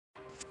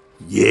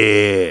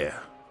Yeah.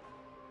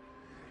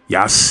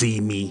 Y'all see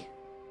me.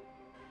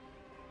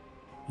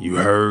 You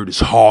heard it's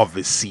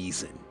harvest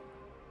season.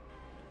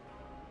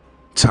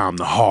 Time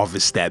to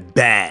harvest that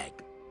bag.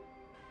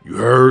 You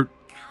heard?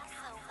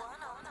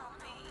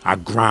 I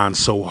grind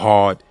so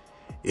hard,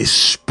 it's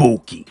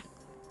spooky.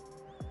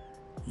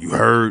 You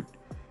heard?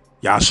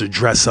 Y'all should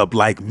dress up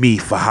like me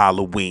for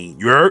Halloween.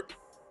 You heard?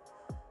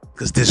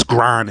 Cause this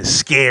grind is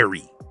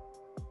scary.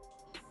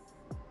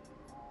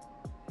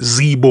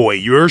 Z-boy,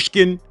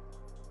 Yerskin.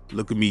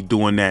 Look at me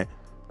doing that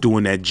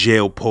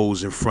jail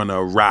pose in front of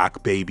a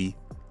rock, baby.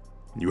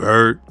 You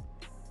heard?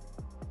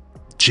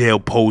 Jail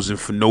posing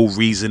for no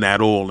reason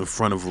at all in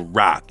front of a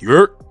rock. You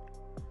heard?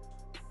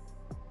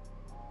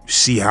 You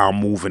see how I'm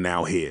moving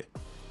out here.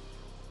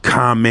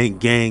 Comment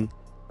gang.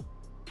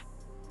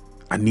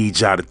 I need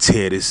y'all to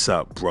tear this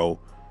up, bro.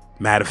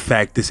 Matter of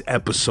fact, this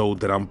episode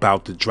that I'm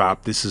about to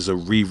drop, this is a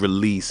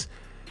re-release.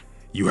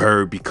 You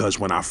heard? Because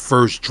when I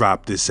first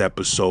dropped this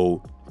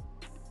episode,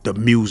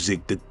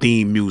 the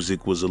theme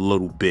music was a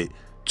little bit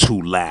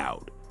too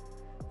loud.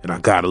 And I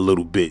got a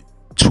little bit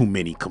too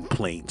many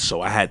complaints.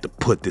 So I had to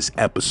put this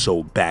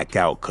episode back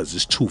out because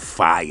it's too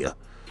fire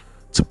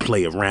to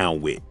play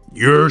around with.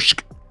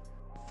 Yersk.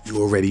 You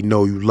already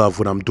know you love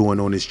what I'm doing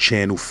on this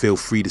channel. Feel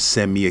free to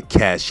send me a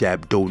Cash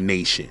App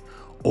donation.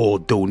 All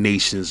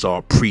donations are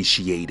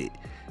appreciated.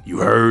 You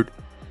heard?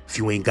 If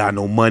you ain't got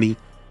no money,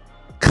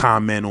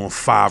 comment on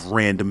 5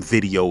 random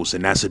videos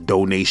and that's a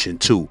donation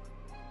too.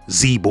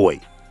 Z-boy.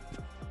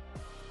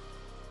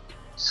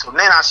 So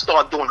then I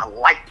start doing a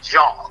light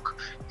jog.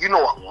 You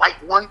know, a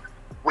light one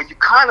where you're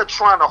kind of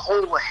trying to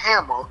hold a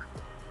hammer,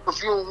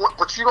 but you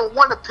don't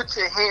want to put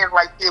your hand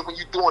right there when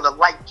you're doing a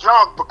light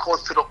jog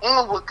because to the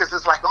onlookers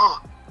it's like,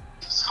 oh,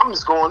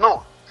 something's going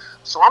on.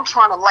 So I'm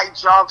trying to light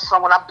jog. So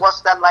when I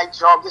bust that light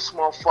jog, this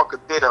motherfucker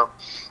did a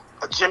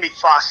Jimmy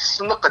Fox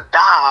snooker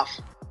dive.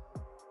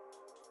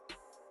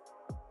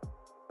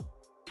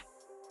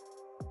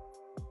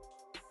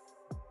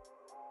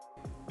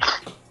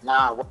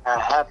 Nah, what had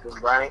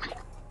happened, right,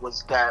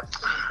 was that,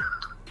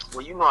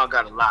 well, you know I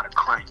got a lot of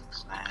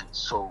claims, man.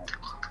 So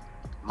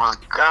my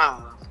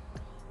guy,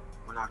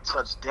 when I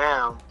touched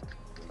down,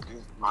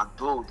 my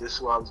dude, this is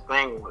who I was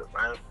banging with,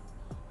 right?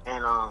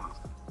 And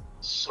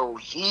so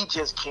he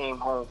just came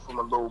home from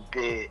a little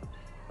bit,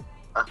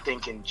 I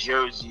think in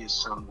Jersey or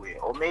somewhere,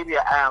 or maybe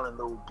an island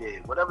a little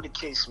bit, whatever the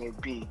case may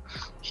be.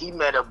 He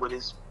met up with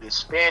this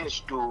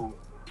Spanish dude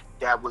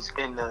that was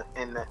in the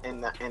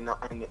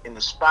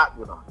spot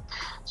with him.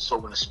 So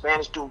when the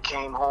Spanish dude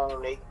came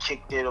home, they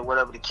kicked it or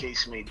whatever the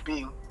case may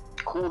be.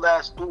 Cool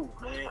ass dude,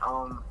 man.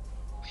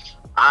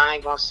 I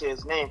ain't gonna say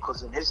his name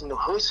because in his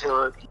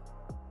hood,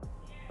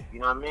 you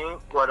know what I mean?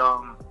 But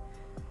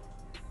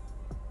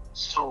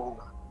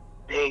so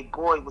big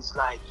boy was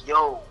like,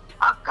 yo,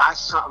 I got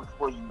something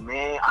for you,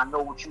 man. I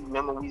know what you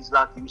remember we was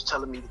like, you was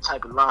telling me the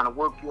type of line of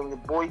work you and your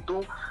boy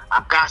do.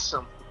 I got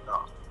something for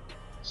y'all.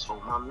 So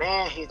my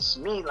man hits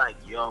me like,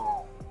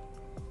 yo,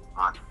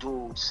 my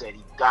dude said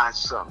he got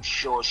something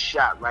short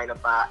shot right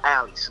up our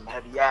alley, some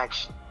heavy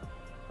action.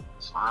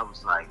 So I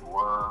was like,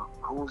 well,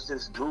 who's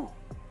this dude?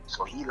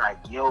 So he like,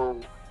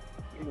 yo,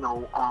 you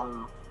know,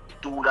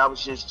 dude I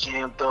was just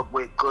jammed up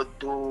with, good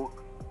dude,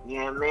 you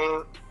know what I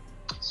mean?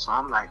 So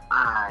I'm like,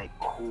 alright,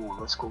 cool,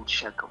 let's go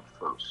check him first.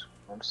 You know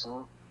what I'm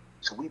saying?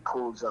 So we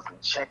pulls up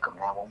and check him.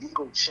 Now when we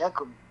go check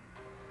him,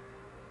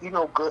 you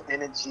know, good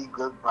energy,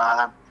 good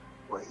vibe.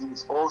 But he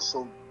was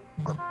also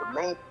the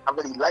main, I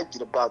really liked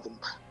it about him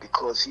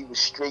because he was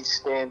straight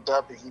stand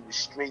up and he was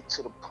straight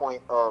to the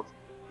point of,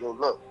 yo,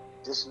 look,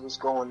 this is what's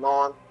going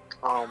on.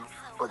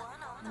 But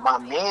my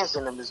man's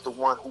in him is the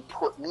one who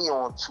put me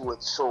onto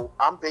it. So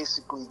I'm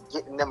basically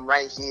getting them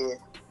right here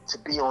to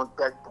be on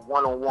that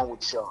one-on-one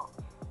with y'all.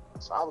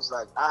 So I was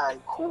like, all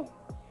right, cool.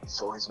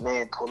 So his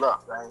man pull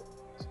up, right?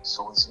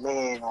 So his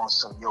man on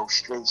some, yo,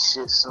 straight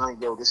shit,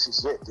 son, yo, this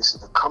is it. This is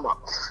the come up.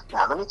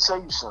 Now, let me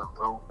tell you something,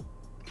 bro.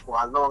 For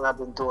how long I've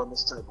been doing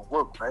this type of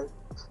work, right?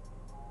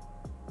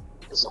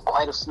 There's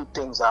quite a few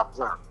things I've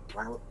learned,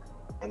 right?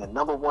 And the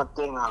number one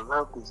thing I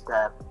learned is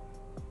that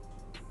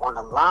on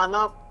a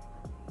lineup,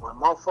 when a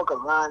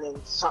motherfucker lining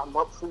something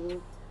up for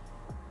you,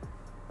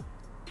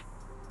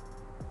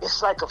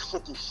 it's like a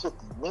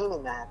 50-50,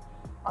 meaning that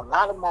a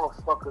lot of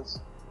motherfuckers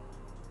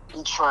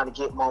be trying to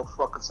get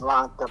motherfuckers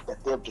lined up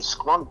that they're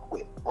disgruntled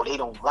with or they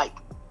don't like.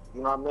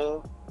 You know what I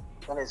mean?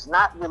 And it's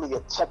not really a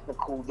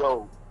technical,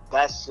 yo,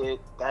 that's it,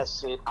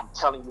 I'm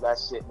telling you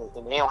that's it,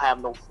 and they don't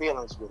have no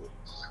feelings with it.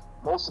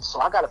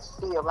 So I gotta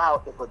feel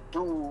out if a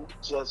dude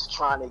just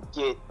trying to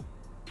get,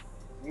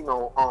 you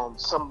know,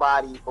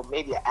 somebody, or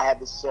maybe an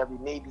adversary,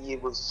 maybe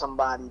it was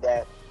somebody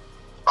that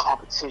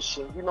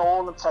competition, you know,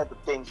 all the type of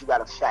things you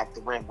gotta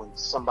factor in when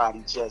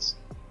somebody just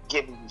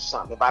giving you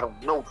something if I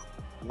don't know them,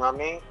 you know what I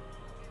mean?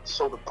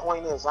 So the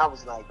point is, I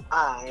was like,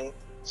 alright.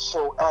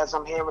 So as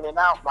I'm hearing it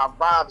out, my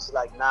vibe is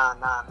like, nah,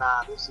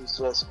 this is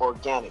just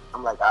organic.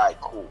 I'm like, alright,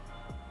 cool.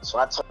 So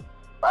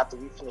after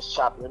we finished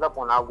chopping it up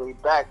on our way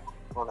back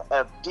on the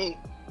FD,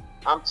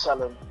 I'm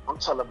telling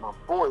my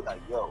boy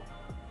like, yo,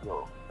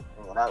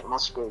 Yeah, that, my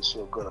spirits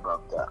feel good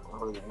about that. I'm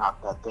ready to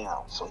knock that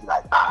down. So he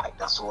like, all right,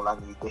 that's all I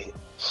need to hit.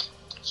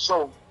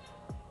 So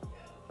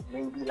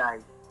maybe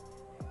like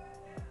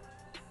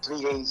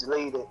 3 days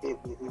later, it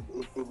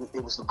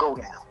was the go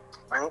down,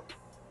 right?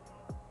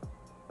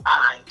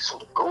 Alright, so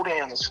the go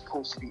down is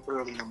supposed to be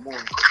early in the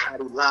morning. How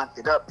they locked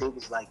it up, they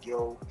was like,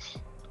 yo,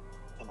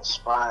 in a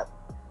spot,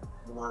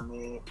 you know what I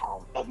mean?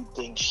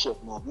 Everything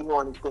shit. Now, if you know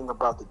anything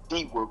about the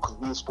D work, because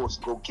we were supposed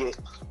to go get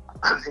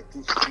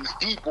these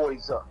D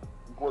boys up,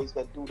 the boys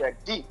that do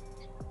that D.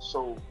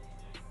 So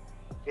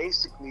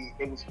basically,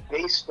 it was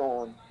based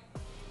on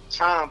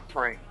time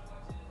frame.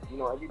 You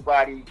know,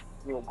 everybody,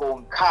 you know, go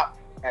and cop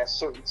at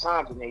certain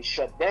times and they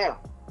shut down.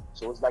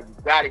 So it's like you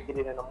gotta get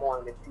it in the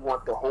morning if you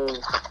want the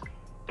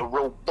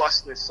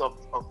robustness of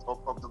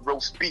the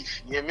roast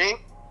beef. You know what I mean?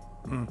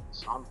 Mm.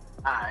 So I'm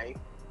alright.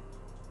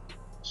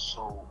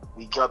 So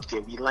we up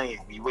there, we laying,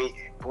 we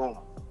waiting, boom.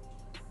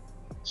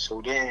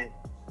 So then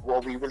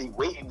what we really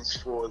waiting is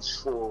for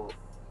the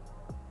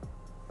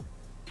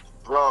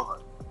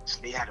broad.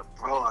 So they had a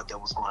broad that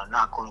was gonna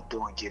knock on the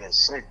door and get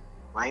us in,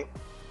 right?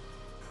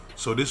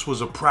 So this was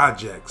a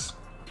projects.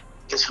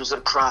 This was a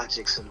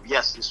project. So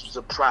yes, this was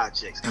a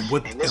project.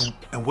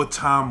 And what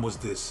time was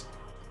this?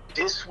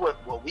 This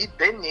well we've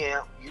been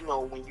there, you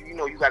know, when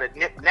you gotta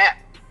nip nap.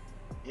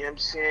 You know what I'm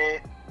saying?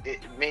 It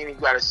mainly you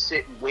gotta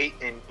sit and wait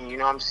and you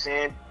know what I'm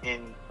saying,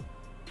 and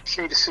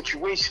treat the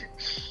situation.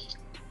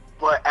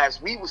 But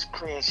as we was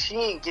playing, she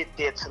didn't get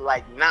there till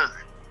like 9,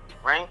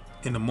 right?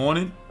 In the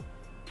morning?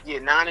 Yeah,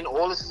 9, and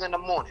all this is in the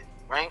morning,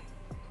 right?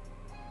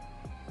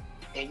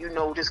 And you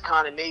know, this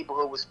kind of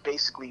neighborhood was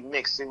basically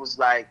mixed. It was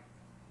like,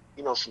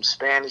 you know, some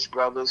Spanish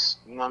brothers,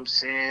 you know what I'm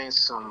saying,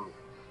 some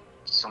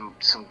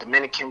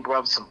Dominican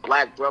brothers, some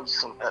black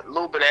brothers, a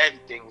little bit of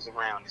everything was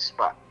around this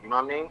spot. You know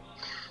what I mean?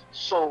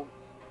 So,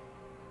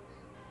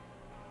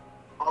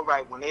 all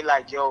right, when they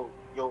like, yo,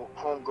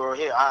 homegirl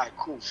here, all right,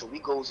 cool. So we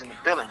goes in the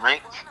building,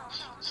 right?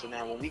 So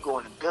now when we go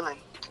in the building,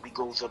 we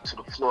goes up to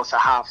the floor. It's a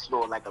high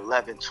floor, like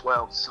 11,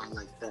 12, something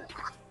like that.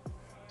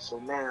 So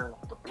now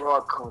the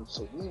broad comes,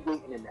 so we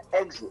waiting in the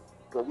exit,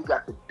 but we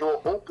got the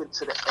door open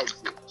to the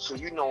exit. So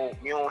you know,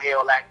 you don't hear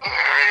like,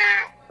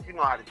 you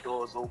know how the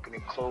doors open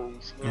and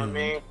close, you know what I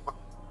mean?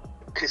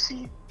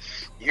 Pissy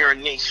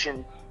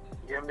urination,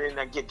 you know what I mean?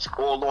 That gets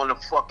all on the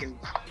fucking,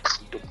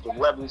 the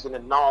levels and the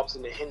knobs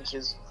and the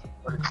hinges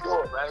of the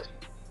door, right?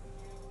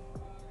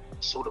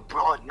 So the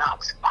broad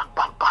knocks, bang,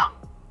 bang, bang,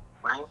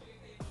 right?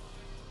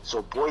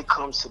 So boy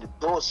comes to the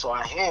door, so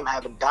I hear him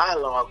having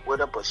dialogue with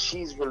her, but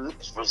she's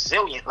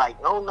resilient,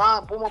 like, no,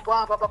 nah, boom,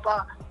 blah, blah, blah,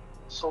 blah.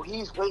 So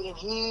he's waiting,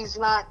 he's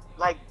not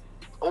like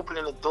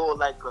opening the door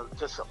like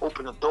just an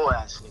open the door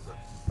ass nigga.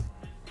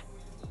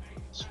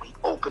 So he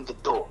opened the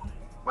door,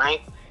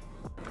 right?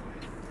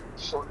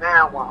 So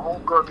now when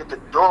homegirl get the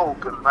door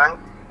open, right?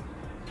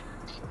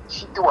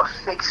 She do a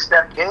fake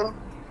step in,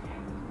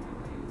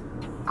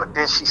 but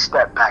then she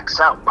step backs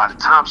out. By the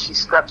time she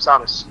steps out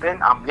and spin,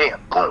 I'm there,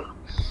 boom.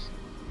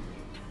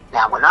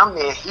 Now when I'm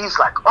there, he's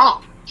like,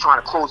 oh, trying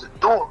to close the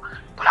door,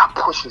 but I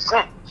pushes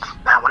in.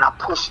 Now when I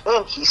push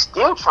in, he's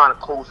still trying to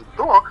close the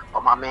door,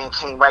 but my man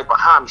came right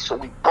behind me, so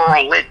we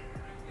burl in.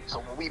 So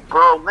when we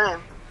burl in,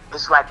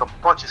 it's like a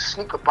bunch of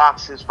sneaker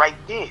boxes right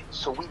there.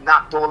 So we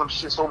knocked all them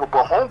shits over,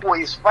 but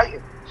homeboy is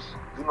fighting.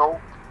 You know,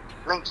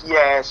 linky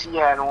ass, he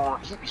had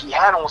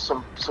on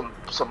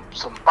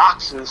some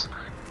boxes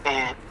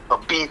and a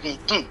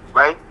BVD,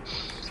 right?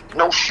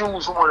 No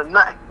shoes on or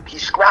nothing.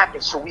 He's scrapping,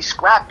 so we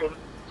scrapping.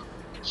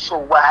 So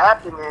what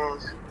happened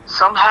is,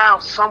 somehow,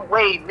 some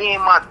way, me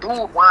and my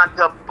dude wind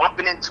up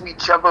bumping into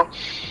each other,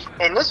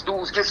 and this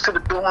dude gets to the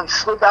door and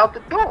slid out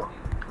the door,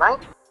 right?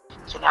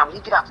 So now when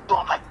he get out the door,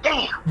 I'm like,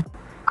 damn.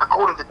 I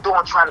go to the door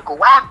and try to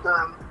go after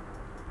him,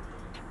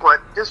 but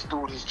this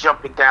dude is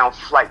jumping down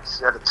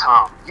flights at a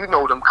time. You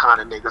know them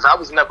kind of niggas. I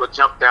was never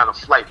jump down a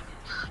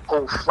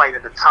whole flight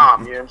at a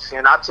time, you know what I'm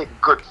saying? I take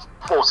a good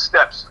 4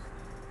 steps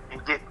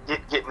and get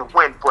in the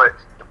wind, but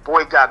the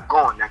boy got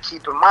gone. Now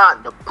keep in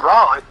mind, the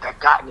broad that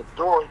got in the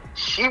door,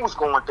 she was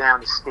going down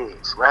the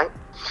stairs, right?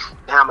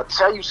 Now I'm gonna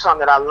tell you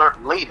something that I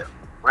learned later,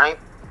 right?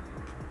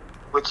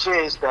 Which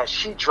is that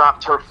she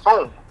dropped her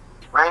phone,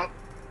 right?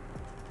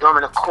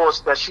 During the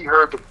course that she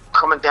heard the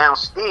coming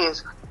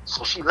downstairs,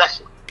 so she left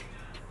it.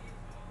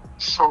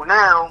 So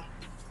now,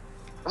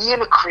 we in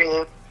the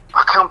crib,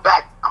 I come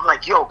back, I'm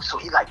like, yo, so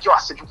he like, yo, I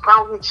said, you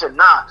found me? He said,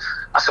 nah.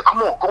 I said, come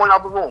on, go in the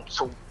other room.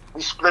 So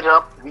we split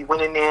up, we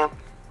went in there,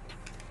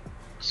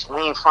 so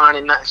we ain't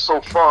finding nothing so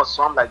far,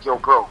 so I'm like, yo,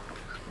 bro, all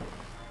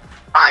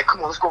right,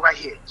 come on, let's go right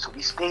here. So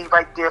we stayed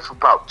right there for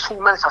about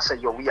 2 minutes. I said,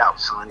 yo, we out,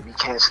 son. We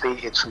can't stay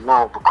here too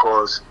long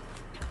because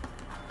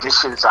this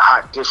shit is a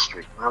hot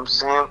district, you know what I'm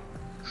saying?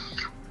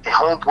 And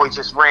homeboy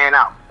just ran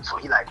out. So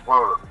he like,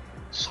 word.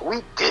 So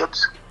we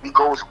dips, we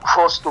goes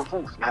across the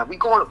roof. Now we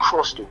going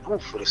across the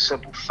roof for the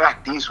simple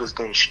fact these was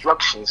the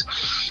instructions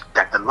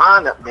that the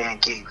lineup man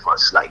gave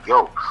us. Like,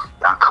 yo,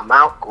 y'all come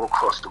out, go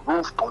across the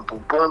roof, boom,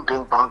 boom, boom,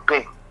 bing, bang,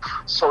 bing.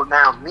 So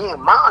now me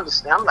and my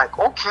understanding, I'm like,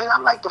 okay, I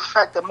like the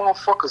fact that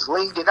motherfuckers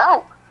laid it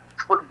out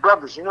for the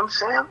brothers, you know what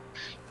I'm saying?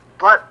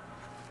 But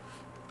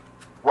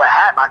what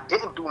happened, I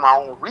didn't do my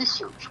own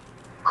research.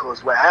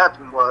 Because what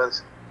happened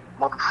was,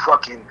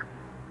 motherfucking,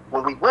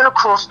 when we went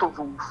across the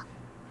roof,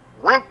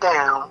 went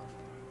down,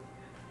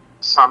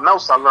 something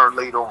else I learned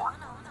later on.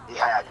 They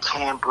had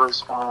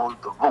cameras on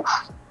the roof,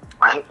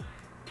 right?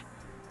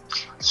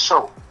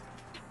 So,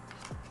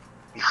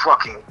 we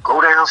fucking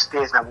go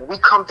downstairs. Now, when we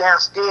come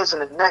downstairs in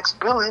the next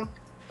building,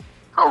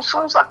 bro, as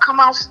soon as I come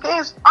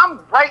outstairs,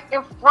 I'm right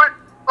in front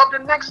of the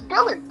next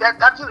building.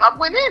 I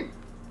went in.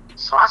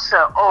 So I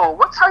said, oh,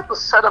 what type of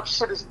setup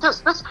shit is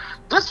this?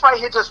 This right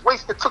here just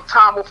took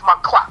time off my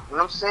clock. You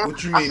know what I'm saying?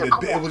 What you mean?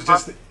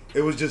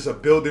 It was just a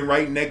building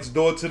right next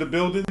door to the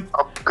building?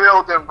 A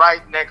building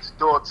right next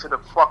door to the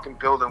fucking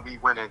building we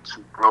went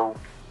into, bro.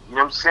 You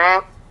know what I'm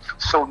saying?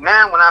 So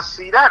now when I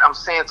see that, I'm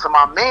saying to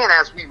my man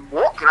as we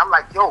walking, I'm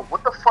like, yo,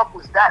 what the fuck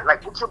was that?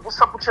 Like, what's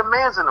up with your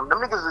mans in them? Them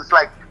niggas is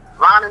like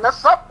lining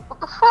us up. What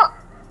the fuck?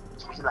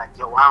 So he's like,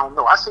 yo, I don't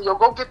know. I said, yo,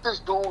 go get this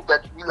dude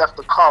that we left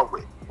the car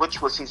with,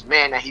 which was his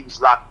man that he was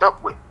locked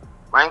up with,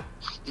 right?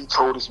 He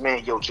told his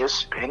man, yo, just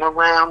spin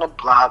around the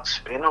block.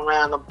 You know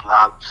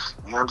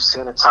what I'm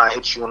saying, until I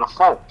hit you on the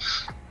phone.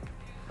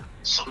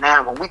 So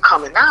now when we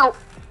coming out,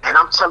 and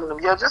I'm telling him,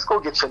 yeah, just go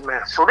get your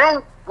man. So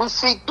then we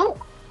see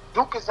Duke.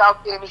 Duke is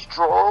out there in his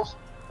drawers,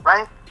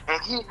 right?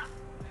 And he,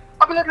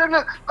 go.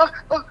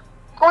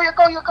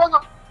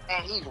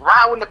 And he's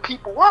riling the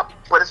people up,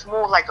 but it's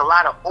more like a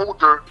lot of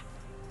older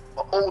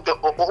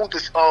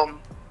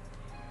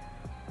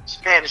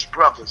Spanish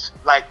brothers,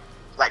 like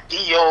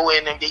Dio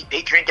and them.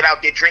 They drinking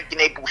out there, drinking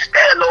their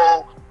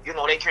Bustelo, you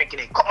know, they drinking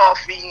their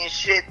coffee and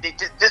shit.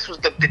 This was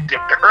the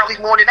early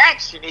morning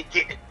action they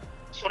getting.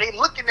 So they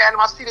looking at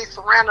him. I see they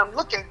surround him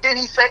looking. Then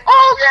he say,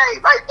 oh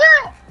yeah, right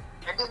there.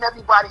 And then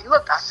everybody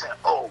look. I said,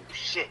 oh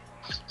shit.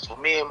 So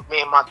me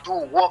and my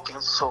dude walking.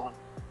 So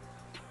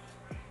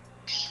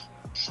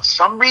for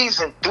some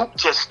reason, Duke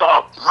just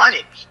started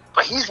running.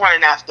 But he's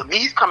running after me.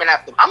 He's coming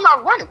after me. I'm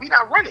not running. We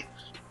not running.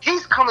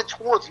 He's coming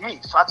towards me.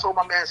 So I told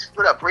my man,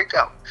 split up, break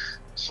out.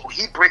 So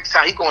he breaks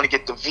out. He going to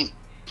get the V.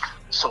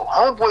 So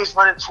homeboy's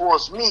running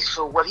towards me.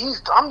 So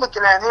I'm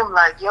looking at him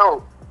like,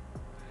 yo,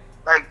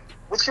 like,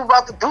 what you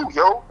about to do,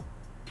 yo?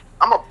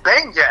 I'ma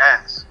bang your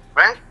ass,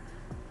 right?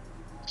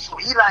 So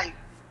he like,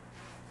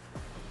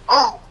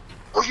 oh,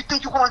 you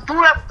think you gonna do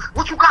that?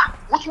 What you got?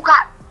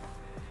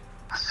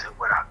 I said,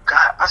 what I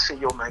got? I said,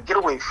 yo, man, get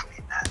away from me,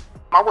 man.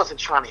 I wasn't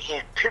trying to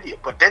hand, period.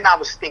 But then I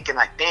was thinking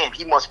like, damn,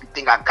 he must be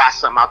thinking I got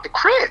something out the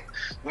crib.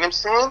 You know what I'm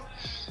saying?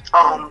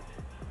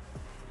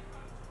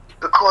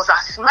 Because I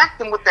smacked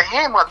him with the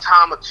hammer a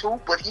time or two,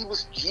 but he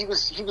was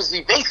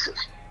evasive,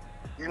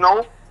 you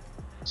know?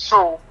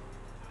 So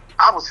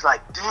I was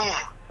like,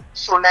 damn.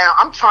 So now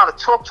I'm trying to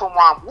talk to him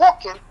while I'm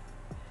walking,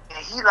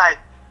 and he like,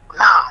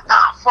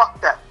 nah, fuck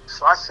that.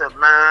 So I said,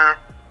 man,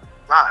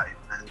 all right,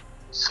 man.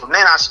 So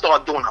then I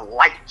started doing a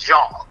light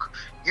jog.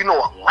 You know,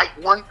 a light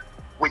one,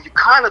 where you're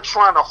kind of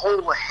trying to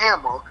hold a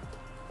hammer,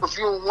 but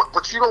you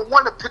don't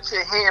want to put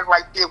your hand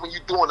right there when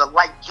you're doing a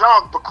light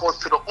jog, because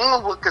to the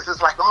onlookers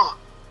it's like, oh,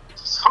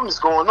 something's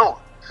going on.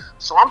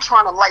 So I'm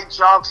trying to light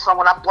jog. So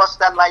when I bust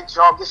that light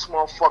jog, this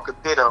motherfucker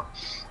did a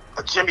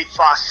Jimmy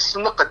Fox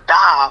snooker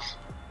dive,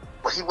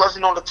 but he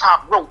wasn't on the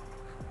top rope.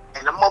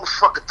 And the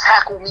motherfucker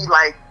tackled me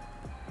like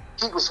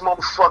he was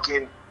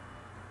motherfucking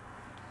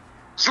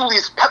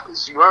Julius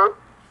Peppers, you heard?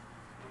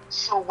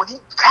 So when he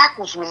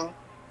tackles me,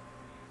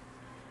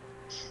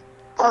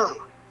 boom,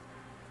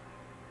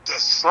 the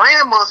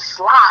slammer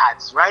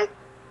slides, right?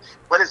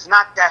 But it's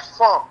not that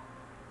far.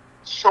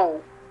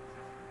 So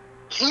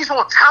he's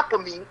on top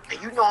of me,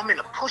 and you know I'm in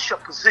a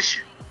push-up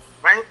position,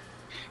 right?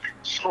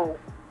 So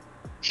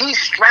he's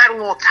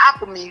straddling on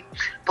top of me,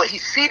 but he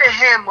see the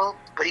hammer,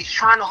 but he's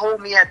trying to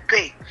hold me at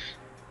bay.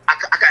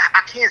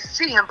 I can't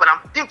see him, but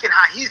I'm thinking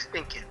how he's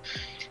thinking.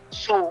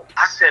 So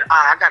I said,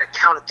 I gotta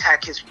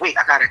counterattack his weight.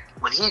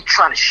 When he's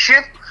trying to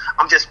shift,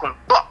 I'm just gonna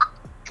buck.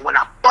 And when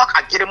I buck,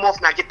 I get him off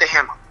and I get the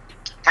hammer.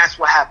 That's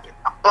what happened.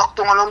 I bucked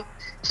on him.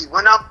 He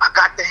went up. I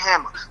got the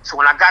hammer. So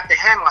when I got the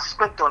hammer, I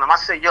sprinted on him. I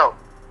said, yo,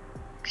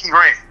 he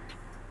ran.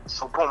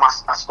 So boom,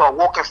 I started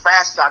walking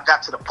faster. I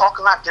got to the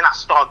parking lot. Then I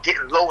started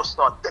getting low and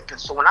started dipping.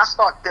 So when I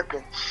start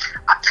dipping,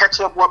 I catch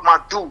up with my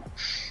dude.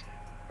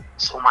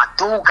 So my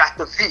dude got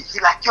the V. He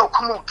like, yo,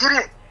 come on, get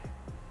in.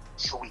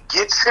 So he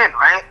gets in,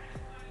 right?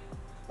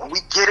 When we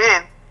get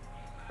in,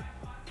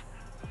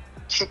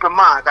 keep in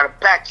mind, I got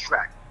to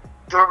backtrack.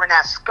 During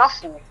that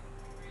scuffle,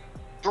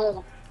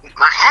 dude,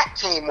 my hat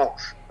came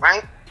off,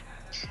 right?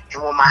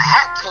 And when my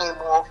hat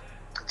came off,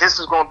 this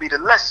is going to be the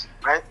lesson,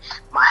 right?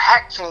 My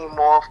hat came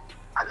off,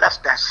 I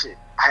left that shit.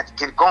 I had to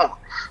get it going.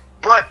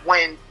 But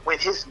when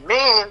his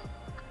man,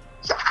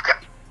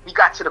 we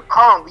got to the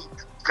car and we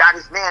got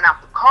his man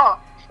out the car,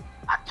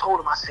 I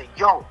told him, I said,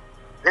 yo,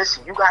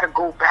 listen, you got to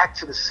go back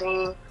to the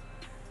scene.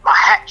 My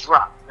hat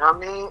dropped, you know what I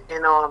mean?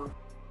 And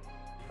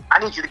I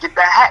need you to get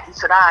that hat. He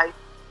said, all right.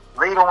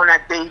 Later on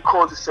that day, he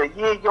called and said,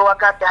 yeah, yo, I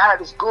got the hat.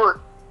 It's good.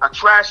 I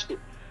trashed it.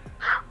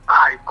 All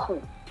right,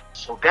 cool.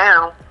 So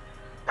down,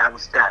 that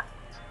was that.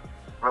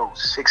 Bro,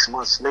 6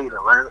 months later,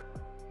 right?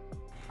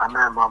 I'm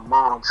at my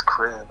mom's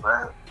crib,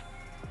 right?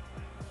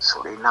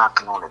 So they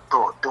knocking on the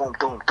door, doom,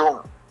 doom,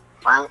 doom,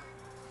 right?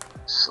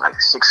 It's like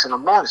 6 in the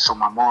morning, so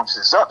my mom's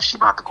is up. She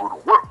about to go to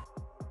work.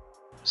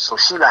 So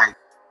she like,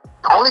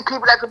 the only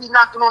people that could be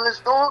knocking on this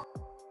door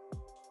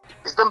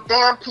is them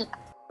damn people.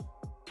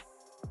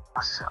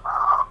 I said,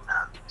 oh,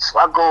 man. So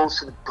I go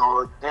to the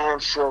door, damn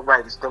sure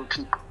right, it's them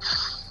people.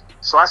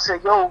 So I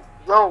said, yo.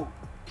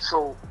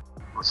 So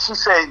she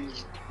said,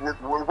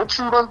 what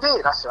you done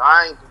did? I said,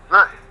 I ain't do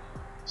nothing.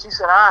 She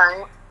said, all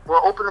right,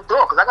 well, open the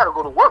door, because I got to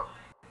go to work.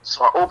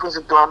 So I opens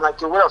the door, I'm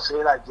like, yo, what else? So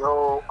they like,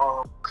 yo,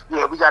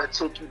 yeah, we got to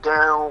take you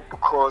down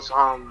because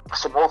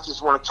some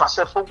officers want to talk. I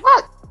said, for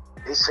what?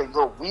 They say,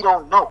 yo, we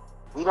don't know.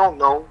 We don't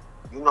know.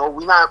 You know,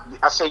 we not.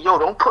 I said, yo,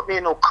 don't put me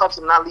in no cuffs.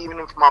 I'm not leaving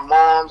them for my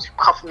mom's. You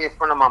cuffing me in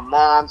front of my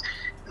mom's,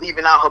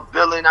 leaving out her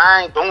billing.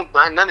 I ain't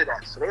none of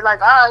that. So they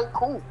like, all right,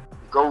 cool.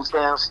 He goes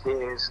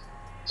downstairs.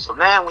 So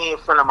now we in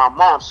front of my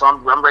mom. So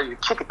I'm ready to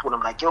kick it with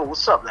them. Like, yo,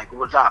 what's up? Like,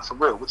 what's up? For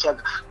real?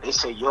 They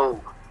say,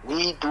 yo,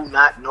 we do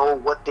not know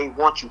what they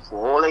want you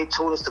for. All they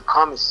told us to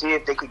come and see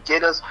if they could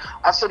get us.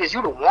 I said, is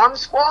you the warrant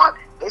squad?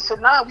 They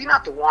said, nah, we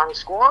not the warrant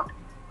squad.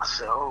 I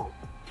said, oh,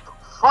 the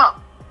fuck.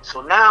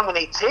 So now when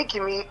they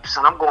taking me,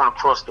 son, I'm going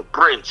across the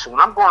bridge. So when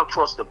I'm going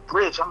across the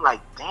bridge, I'm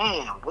like,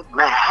 damn, what,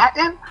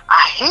 Manhattan?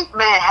 I hate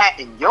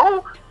Manhattan,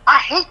 yo. I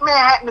hate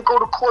Manhattan to go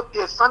to court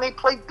there, son. They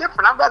play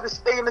different. I'd rather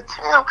stay in the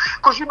town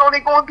because, you know, they're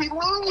going to be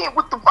lenient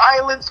with the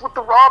violence, with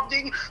the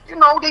robbery. You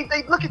know, they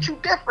look at you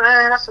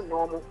different. That's a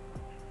normal.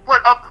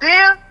 But up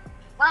there,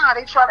 nah,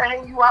 they try to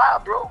hang you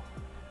high, bro.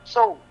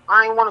 So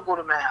I ain't want to go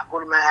to Manhattan. Go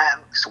to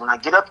Manhattan. So when I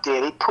get up there,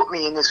 they put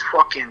me in this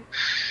fucking...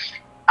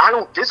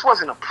 this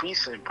wasn't a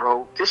precinct,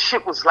 bro. This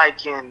shit was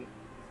like in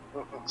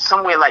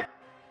somewhere like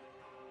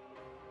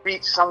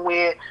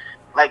somewhere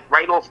like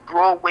right off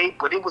Broadway,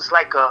 but it was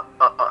like a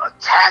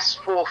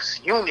task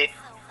force unit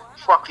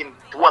fucking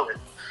dwelling.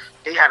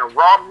 They had a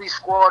robbery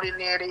squad in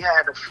there. They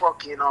had a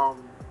fucking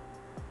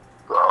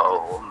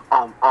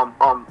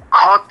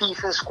car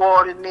thieving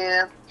squad in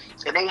there,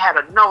 and they had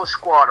another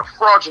squad, a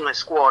fraudulent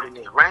squad in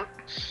there, right?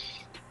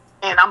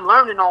 And I'm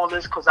learning all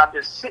this because I've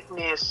been sitting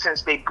there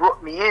since they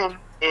brought me in,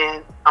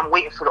 and I'm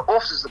waiting for the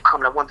officers to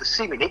come that want to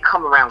see me. They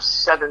come around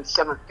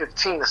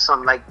 7:15 or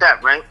something like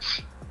that, right?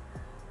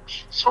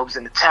 So it was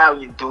an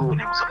Italian dude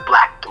and it was a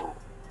black dude.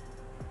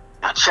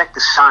 Now check the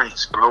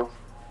science, bro.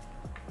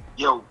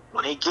 Yo,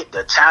 when they get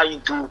the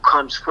Italian dude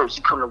comes first,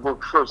 he come to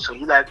work first. So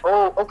he like,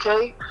 oh,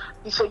 okay.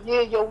 He said,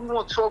 yeah, yo, we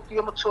want to talk to you.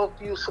 I'm going to talk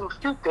to you a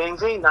few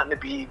things. Ain't nothing to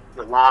be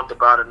alarmed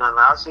about or nothing.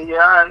 I said, yeah,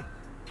 all right.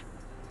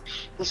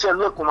 He said,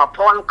 look, when my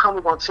partner comes,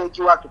 we're going to take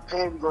you out the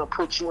pen. We're going to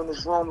put you in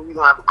this room and we're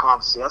going to have a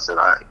conversation. I said,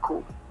 all right,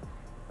 cool.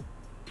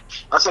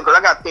 I said, because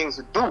I got things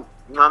to do.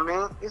 You know what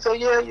I mean? He said,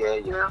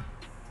 yeah.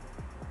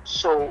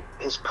 So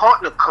his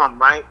partner come,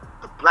 right?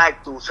 The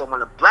black dude. So when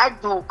the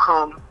black dude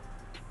come,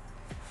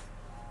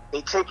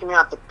 they taking me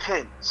out the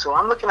pen. So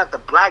I'm looking at the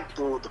black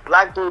dude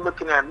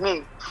looking at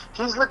me.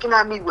 He's looking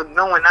at me with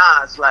knowing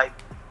eyes, like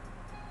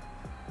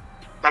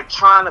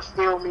trying to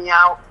feel me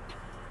out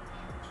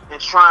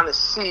and trying to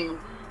see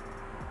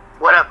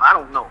whatever. I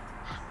don't know.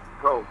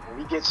 Bro, when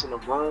he gets in the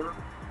room,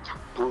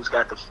 dude's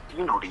got the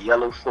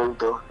yellow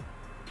folder,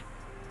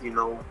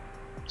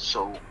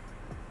 so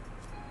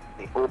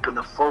they open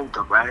the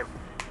folder, right?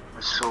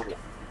 So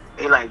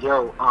they like,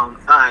 yo, all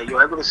right, yo,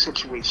 I got a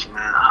situation,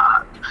 man.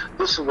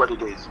 This is what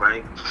it is,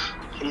 right?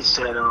 He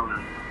said,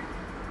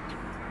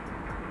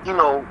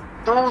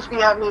 dudes be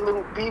having their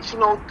little beefs,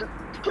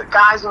 the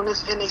guys on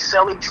this end, they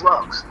selling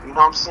drugs. You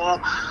know what I'm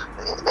saying?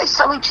 They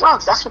selling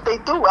drugs. That's what they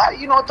do.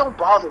 It don't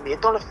bother me.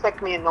 It don't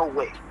affect me in no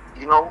way,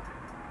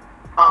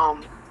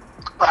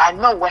 But I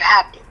know what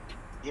happened,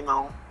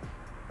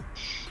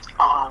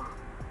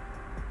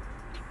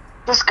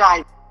 This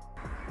guy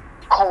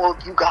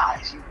called you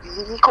guys.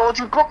 He called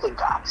you Brooklyn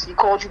guys. He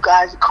called you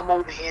guys to come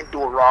over here and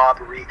do a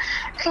robbery.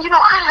 And,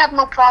 I have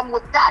no problem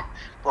with that.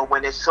 But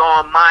when it's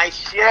on my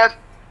shift,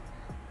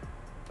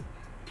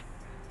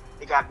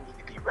 it got to need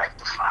to be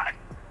rectified.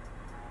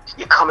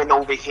 You're coming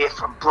over here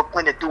from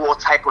Brooklyn to do all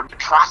type of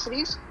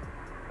atrocities?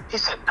 He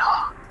said,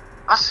 nah.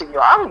 I said,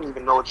 yo, I don't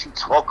even know what you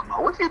talking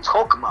about. What are you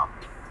talking about?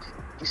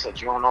 He said,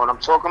 you don't know what I'm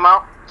talking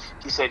about?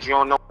 He said, you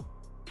don't know.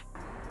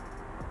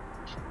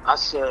 I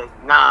said,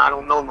 nah, I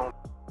don't know no.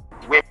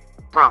 Where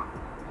from?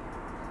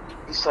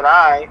 He said, all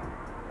right.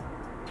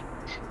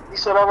 He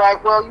said, all right,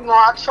 well,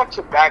 I checked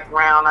your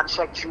background. I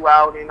checked you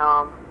out, and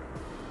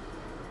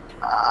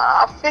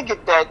I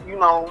figured that,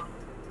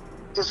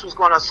 this was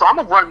gonna. So I'm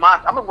gonna run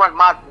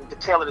the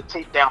tail of the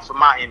tape down for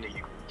my end of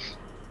you.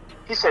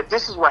 He said,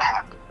 this is what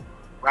happened,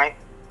 right?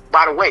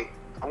 By the way,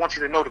 I want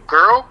you to know the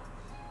girl.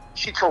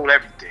 She told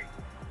everything.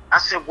 I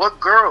said, what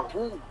girl?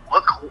 Who?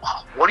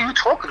 What are you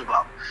talking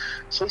about?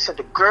 So he said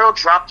the girl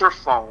dropped her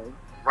phone,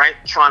 right,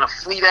 trying to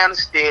flee down the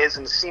stairs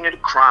in the scene of the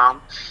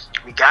crime.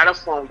 We got her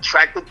phone, we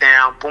tracked it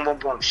down, boom, boom,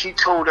 boom. She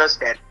told us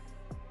that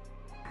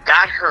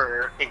got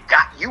her and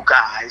got you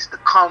guys to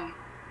come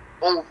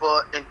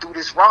over and do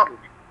this robbery.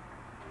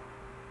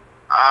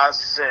 I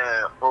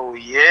said, oh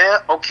yeah?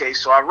 Okay,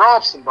 so I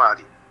robbed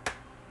somebody.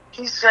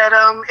 He said,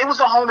 it was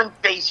a home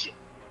invasion,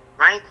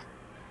 right?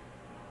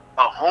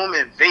 A home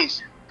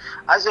invasion.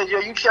 I said, yo,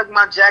 you check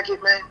my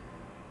jacket, man?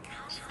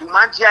 Do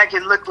my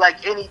jacket look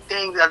like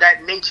anything of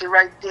that nature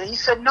right there? He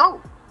said,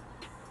 no.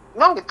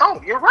 No, it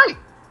don't. You're right.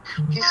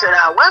 He said,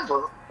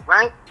 however,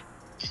 right?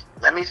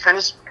 Let me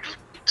finish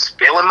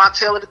spilling my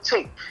tail of the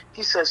tape.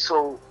 He said,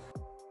 so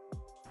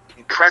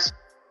you press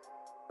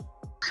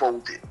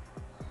folded.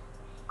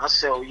 I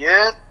said, oh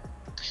yeah?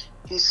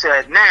 He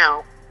said,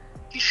 now,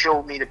 he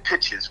showed me the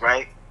pictures,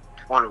 right?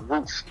 On the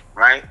roof,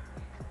 right?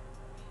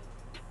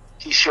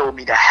 He showed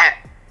me the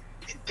hat.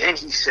 And then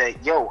he said,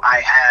 yo,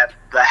 I have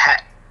the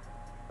hat.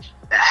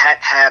 The hat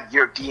have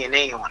your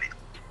DNA on it,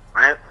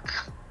 right?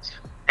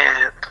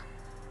 And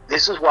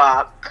this is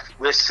why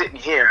we're sitting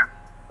here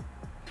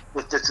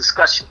with this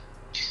discussion.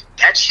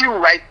 That's you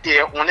right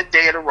there on the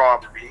day of the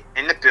robbery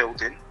in the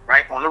building,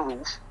 right? On the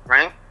roof,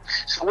 right?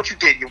 So what you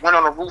did, you went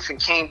on the roof and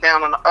came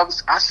down on the other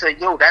side. I said,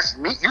 yo, that's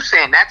me. You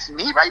saying that's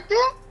me right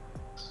there?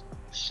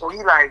 So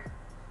he like,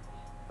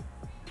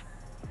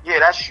 yeah,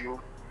 that's you.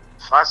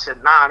 So I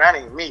said, nah, that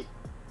ain't me.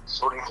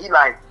 So then he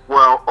like,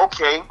 well,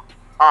 okay,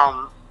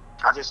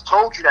 I just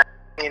told you that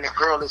and the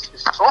girl is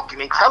talking,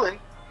 they telling.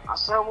 I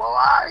said, well,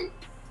 I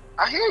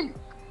hear you.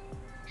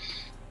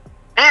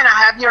 And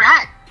I have your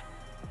hat.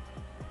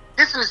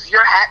 This is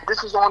your hat.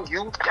 This is on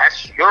you.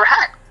 That's your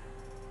hat.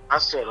 I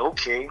said,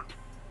 okay,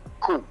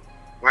 cool,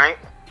 right?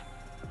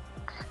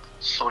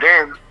 So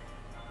then,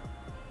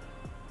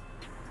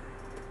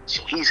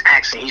 so he's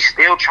asking, he's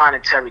still trying to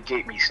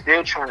interrogate me,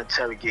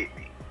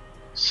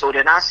 So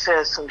then I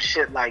said some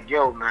shit like,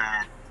 yo,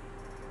 man,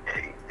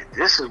 hey,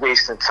 this is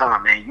wasting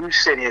time, man. You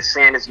sitting here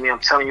saying it's me. I'm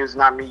telling you it's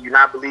not me. You're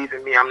not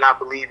believing me. I'm not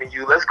believing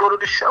you. Let's go to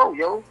the show,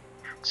 yo.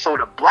 So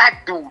the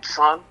black dude,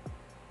 son,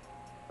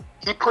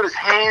 he put his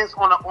hands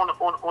on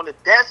the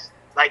desk,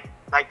 like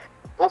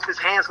both his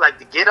hands, like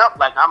to get up,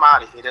 like I'm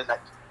out of here. Like,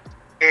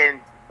 and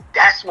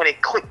that's when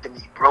it clicked to me,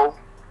 bro.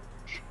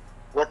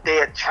 What they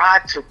had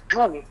tried to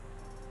do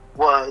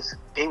was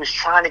they was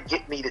trying to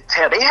get me to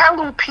tell. They had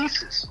little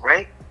pieces,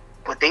 right?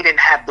 But they didn't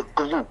have the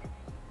glue,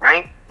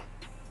 right?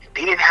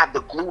 They didn't have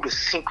the glue to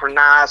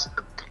synchronize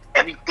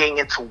everything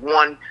into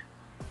one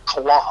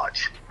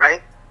collage,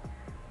 right?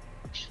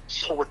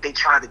 So what they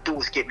tried to do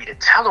was get me to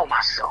tell on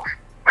myself,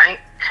 right?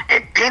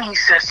 And then he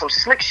said some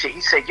slick shit.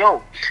 He said,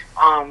 yo,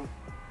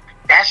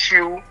 that's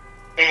you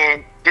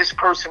and this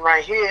person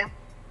right here.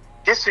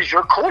 This is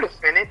your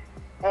co-defendant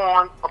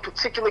on a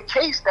particular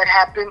case that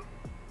happened.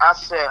 I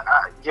said,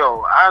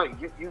 yo,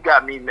 you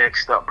got me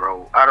mixed up,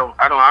 bro. I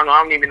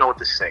don't even know what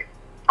to say.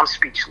 I'm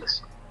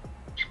speechless.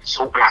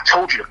 So when I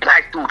told you, the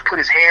black dude put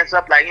his hands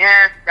up like,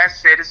 yeah,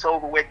 that's it, it's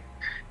over with.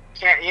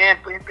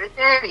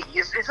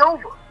 It's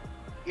over.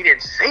 He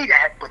didn't say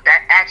that, but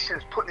that action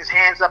is putting his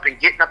hands up and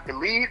getting up to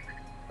leave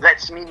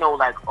lets me know,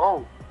 like,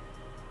 oh,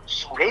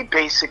 so they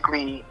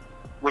basically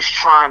was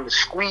trying to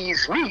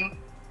squeeze me,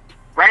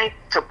 right,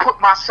 to put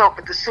myself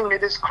at the scene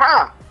of this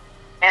crime.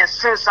 And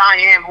since I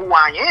am who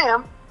I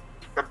am,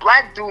 the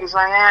black dude is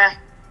like,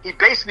 he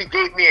basically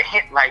gave me a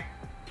hint, like,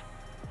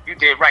 you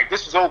did right,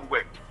 this is over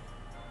with.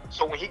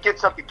 So when he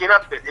gets up to get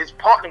up, his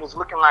partner was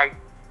looking like,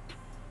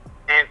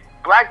 and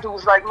black dude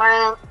was like,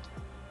 man,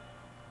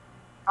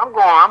 I'm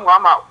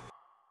out.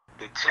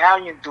 The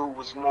Italian dude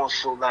was more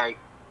so like,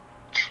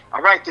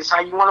 all right, this how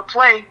you want to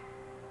play?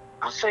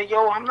 I said,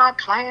 yo, I'm not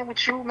playing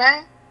with you,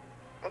 man.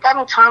 I got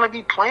no time to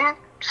be playing. I'm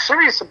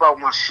serious about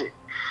my shit.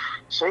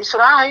 So he said,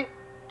 all right.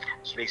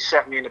 So they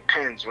sat me in the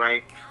pens,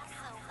 right?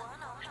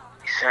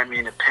 They sat me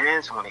in the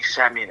pens. When they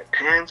sat me in the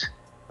pens,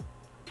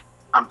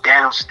 I'm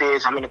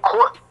downstairs. I'm in the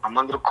court. I'm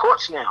under the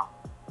courts now.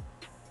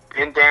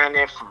 Been down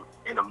there from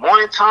in the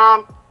morning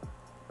time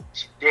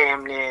to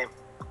damn near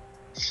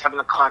 7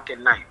 o'clock at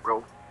night,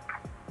 bro.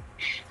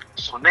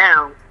 So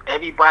now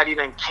everybody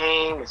then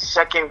came. The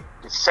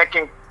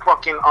second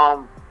fucking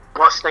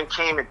bus then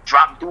came and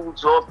dropped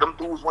dudes off. Them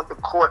dudes went to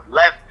court,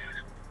 left.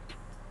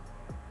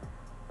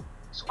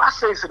 So I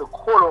say to the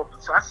court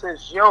officer, I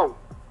says, yo,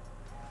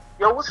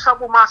 what's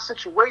up with my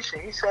situation?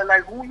 He said,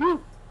 like, who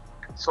you?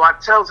 So I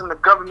tells him the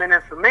government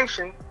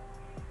information.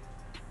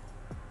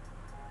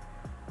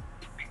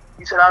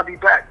 He said, I'll be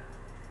back.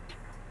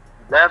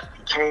 He left,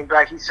 he came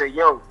back, he said,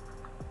 yo,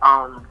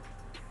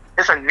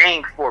 it's a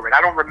name for it.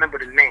 I don't remember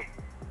the name.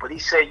 But he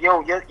said,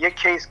 yo, your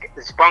case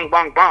is bung,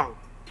 bung, bung.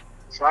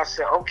 So I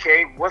said,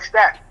 okay, what's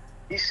that?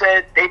 He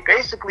said, they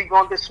basically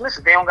gonna dismiss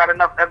it. They don't got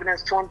enough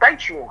evidence to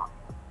indict you on.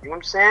 You know what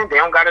I'm saying? They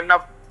don't got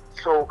enough.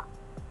 So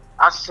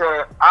I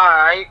said, all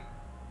right,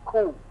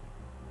 cool.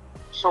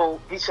 So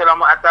he said,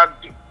 after I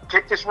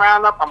get this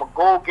round up, I'm going to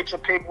go get your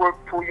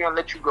paperwork, pull you, and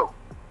let you go.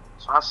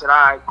 So I said, all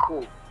right,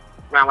 cool.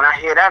 Now, when I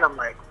hear that, I'm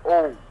like,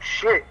 oh,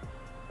 shit.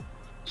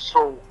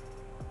 So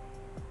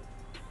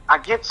I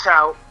gets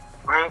out,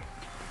 right?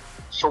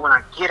 So when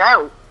I get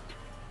out,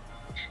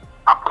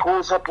 I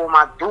pulls up on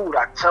my dude.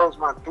 I tells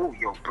my dude,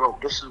 yo, bro,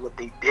 this is what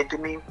they did to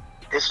me.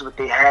 This is what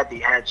they had. They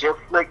had your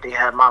flick. They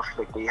had my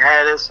flick. They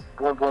had us.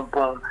 Boom, boom,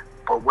 boom.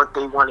 but what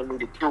they wanted me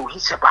to do, he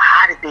said, but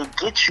how did they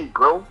get you,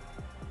 bro?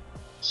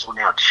 So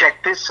now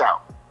check this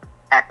out.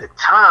 At the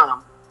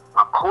time,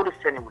 my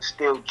co-defendant was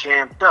still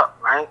jammed up,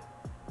 right?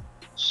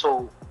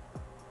 So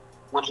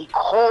when he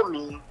called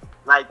me,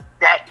 like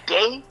that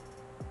day,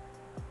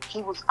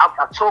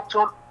 I talked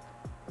to him.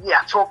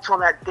 Yeah, I talked to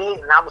him that day,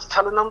 and I was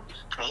telling him,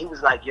 and he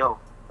was like, yo,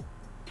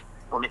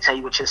 let me tell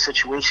you what your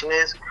situation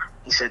is.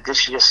 He said, this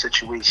is your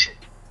situation.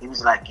 He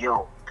was like,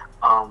 yo,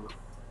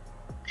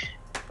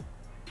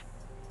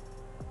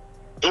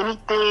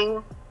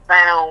 anything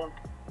found,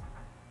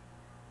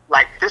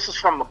 like, this is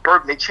from a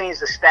burglary. They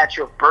changed the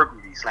statute of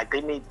burglaries. Like,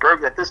 they made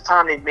at this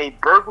time, they made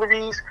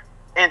burglaries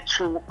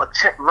into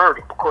attempt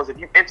murder, because if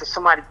you enter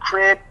somebody's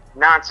crib,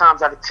 9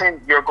 times out of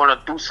 10, you're going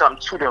to do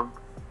something to them.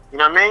 You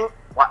know what I mean?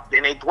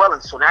 In they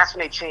dwelling. So that's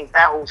when they changed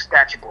that whole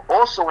statute. But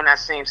also in that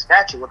same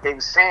statute, what they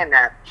were saying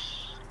that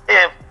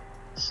if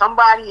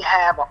somebody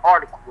have an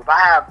article, if I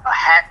have a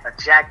hat,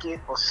 a jacket,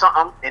 or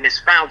something, and it's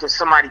found in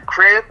somebody's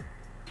crib,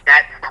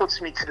 that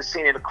puts me to the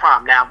scene of the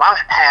crime. Now, if I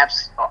have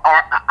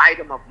an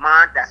item of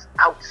mine that's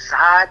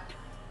outside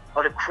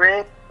of the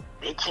crib,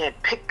 they can't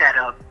pick that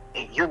up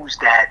and use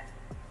that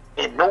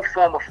in no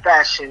form or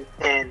fashion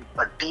in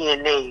a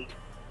DNA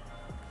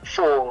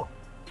for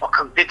a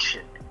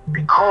conviction,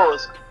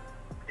 because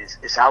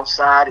it's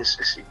outside.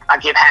 I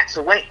give hats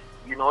away.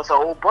 You know, it's a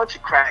whole bunch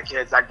of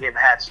crackheads I give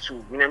hats to. You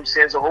know what I'm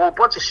saying? There's a whole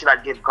bunch of shit I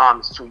give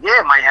garments to. Yeah,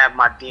 it might have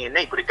my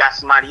DNA, but it got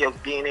somebody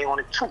else's DNA on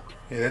it too.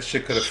 Yeah, that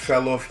shit could have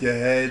fell off your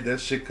head.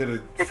 That shit could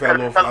have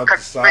fell off out the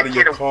side of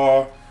your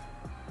car.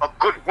 A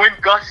good wind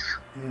gust.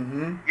 Mm-hmm.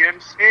 You know what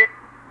I'm saying?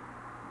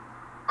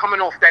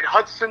 Coming off that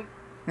Hudson.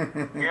 You know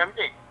what I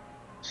mean?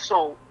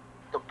 So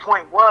the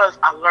point was,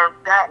 I learned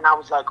that, and I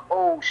was like,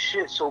 oh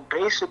shit. So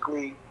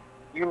basically,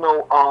 you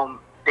know,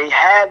 they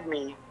had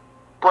me,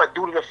 but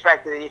due to the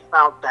fact that they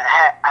found the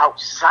hat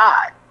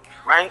outside,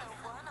 right?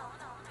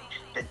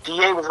 The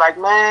DA was like,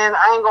 man,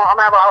 I'm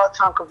gonna have a hard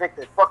time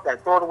convicting. Fuck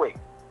that, throw it away.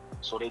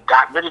 So they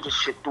got rid of the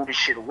shit, threw the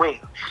shit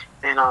away.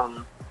 And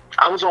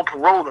I was on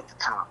parole at the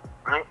time,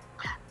 right?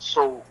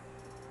 So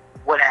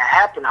what had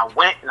happened, I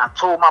went and I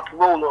told my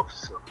parole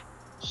officer.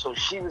 So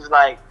she was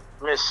like,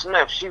 Miss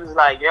Smith, she was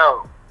like,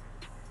 yo,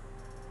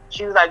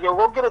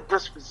 go get a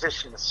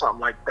disposition or something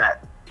like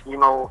that. You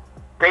know,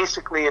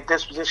 basically a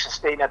disposition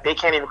stating that they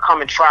can't even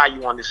come and try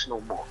you on this no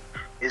more.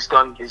 It's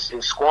done, it's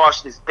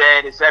squashed, it's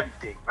dead, it's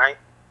everything, right?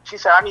 She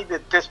said, I need the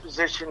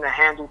disposition to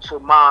handle to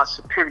my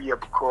superior,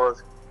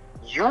 because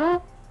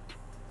you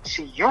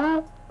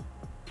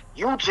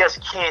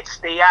just can't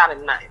stay out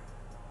of nothing,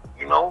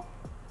 you know?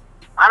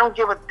 I don't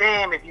give a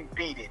damn if you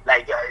beat it.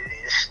 Like,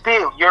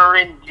 still,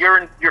 you're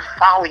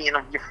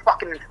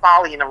fucking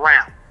follying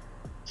around.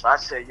 So I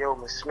said, yo,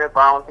 Miss Smith,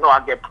 I don't know.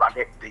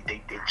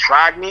 They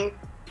tried me.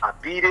 I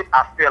beat it.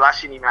 I feel I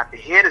shouldn't even have to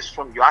hear this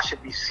from you. I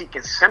should be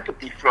seeking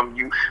sympathy from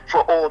you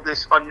for all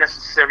this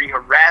unnecessary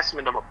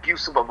harassment of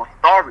abusive of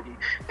authority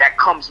that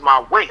comes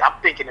my way.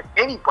 I'm thinking, if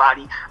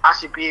anybody, I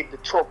should be able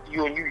to talk to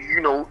you, and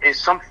you know, in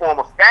some form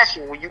of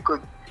fashion where you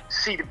could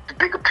see the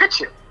bigger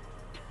picture.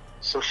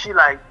 So she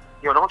like,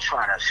 yo, don't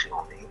try that shit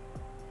on me.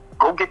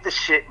 Go get the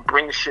shit and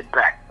bring the shit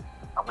back.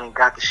 I went and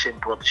got the shit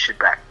and brought the shit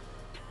back.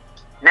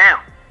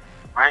 Now,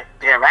 right,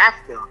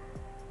 thereafter,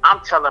 I'm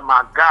telling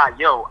my guy,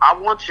 yo, I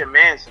want your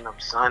mans in them,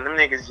 son. Them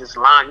niggas just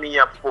lined me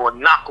up for a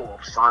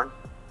knockoff, son.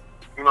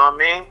 You know what I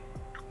mean?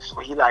 So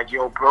he like,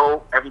 yo,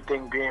 bro,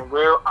 everything being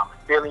real, I'm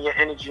feeling your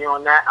energy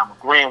on that. I'm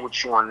agreeing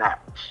with you on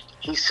that.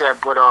 He said,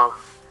 but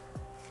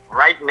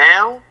right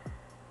now,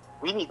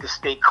 we need to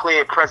stay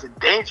clear, present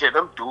danger of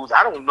them dudes.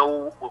 I don't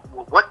know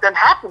what done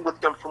happened with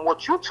them from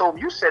what you told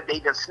me. You said they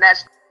done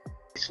snatched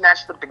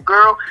up the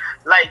girl.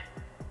 Like,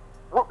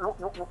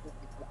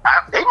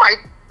 they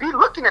might be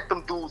looking at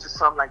them dudes or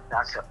something like that.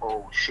 I said,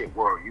 oh shit,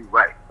 word, you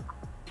right.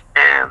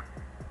 And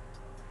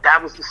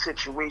that was the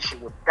situation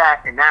with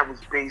that, and that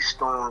was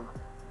based on,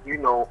 you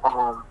know,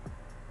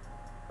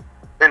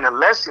 and the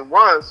lesson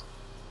was,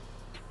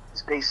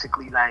 it's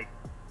basically like,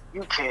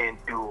 you can't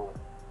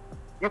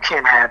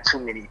have too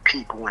many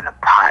people in a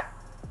pot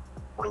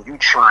when you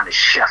trying to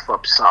chef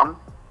up something.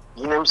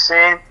 You know what I'm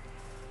saying?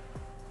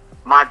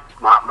 My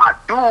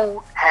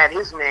dude had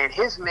his man.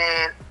 His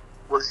man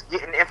was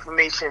getting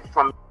information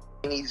from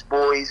these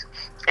boys,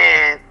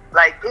 and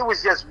like, it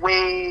was just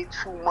way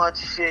too much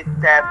shit.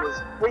 That was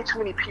way too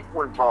many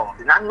people involved,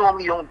 and I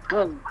normally don't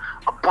do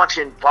a bunch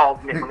of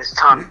involvement when it's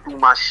time to do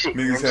my shit.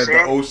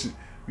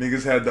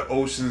 Niggas had the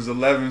Ocean's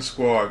 11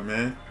 squad,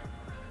 man.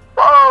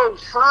 Whoa,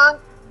 son.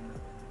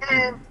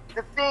 And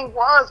the thing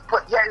was,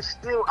 but yet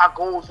still, I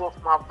goes off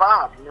my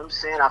vibe. You know what I'm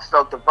saying? I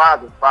felt the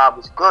vibe. The vibe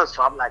was good,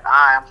 so I'm like,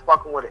 alright, I'm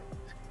fucking with it.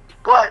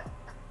 But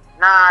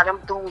nah, them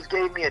dudes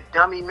gave me a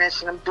dummy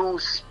mission. Them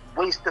dudes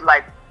wasted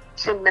like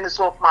 10 minutes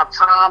off my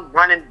time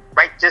running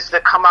right just to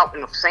come out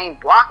in the same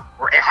block,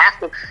 or I had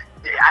to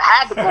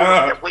go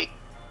that way.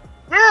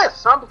 Yeah,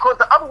 son, because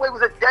the other way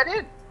was a dead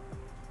end.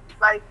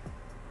 Like,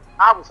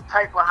 I was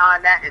tight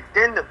behind that, and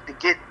then to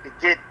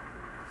get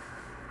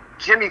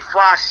Jimmy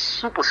Fly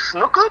super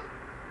snookered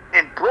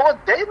in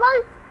broad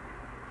daylight.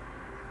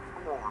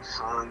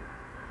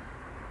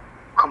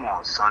 Come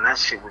on, son. That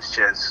shit was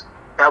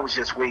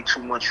just way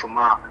too much for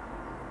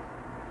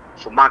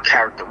my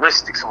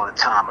characteristics on the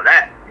time of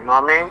that. You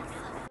know what I mean?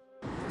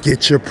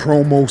 Get your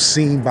promo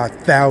seen by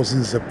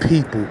thousands of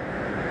people.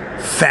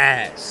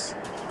 Fast.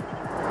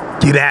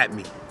 Get at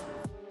me.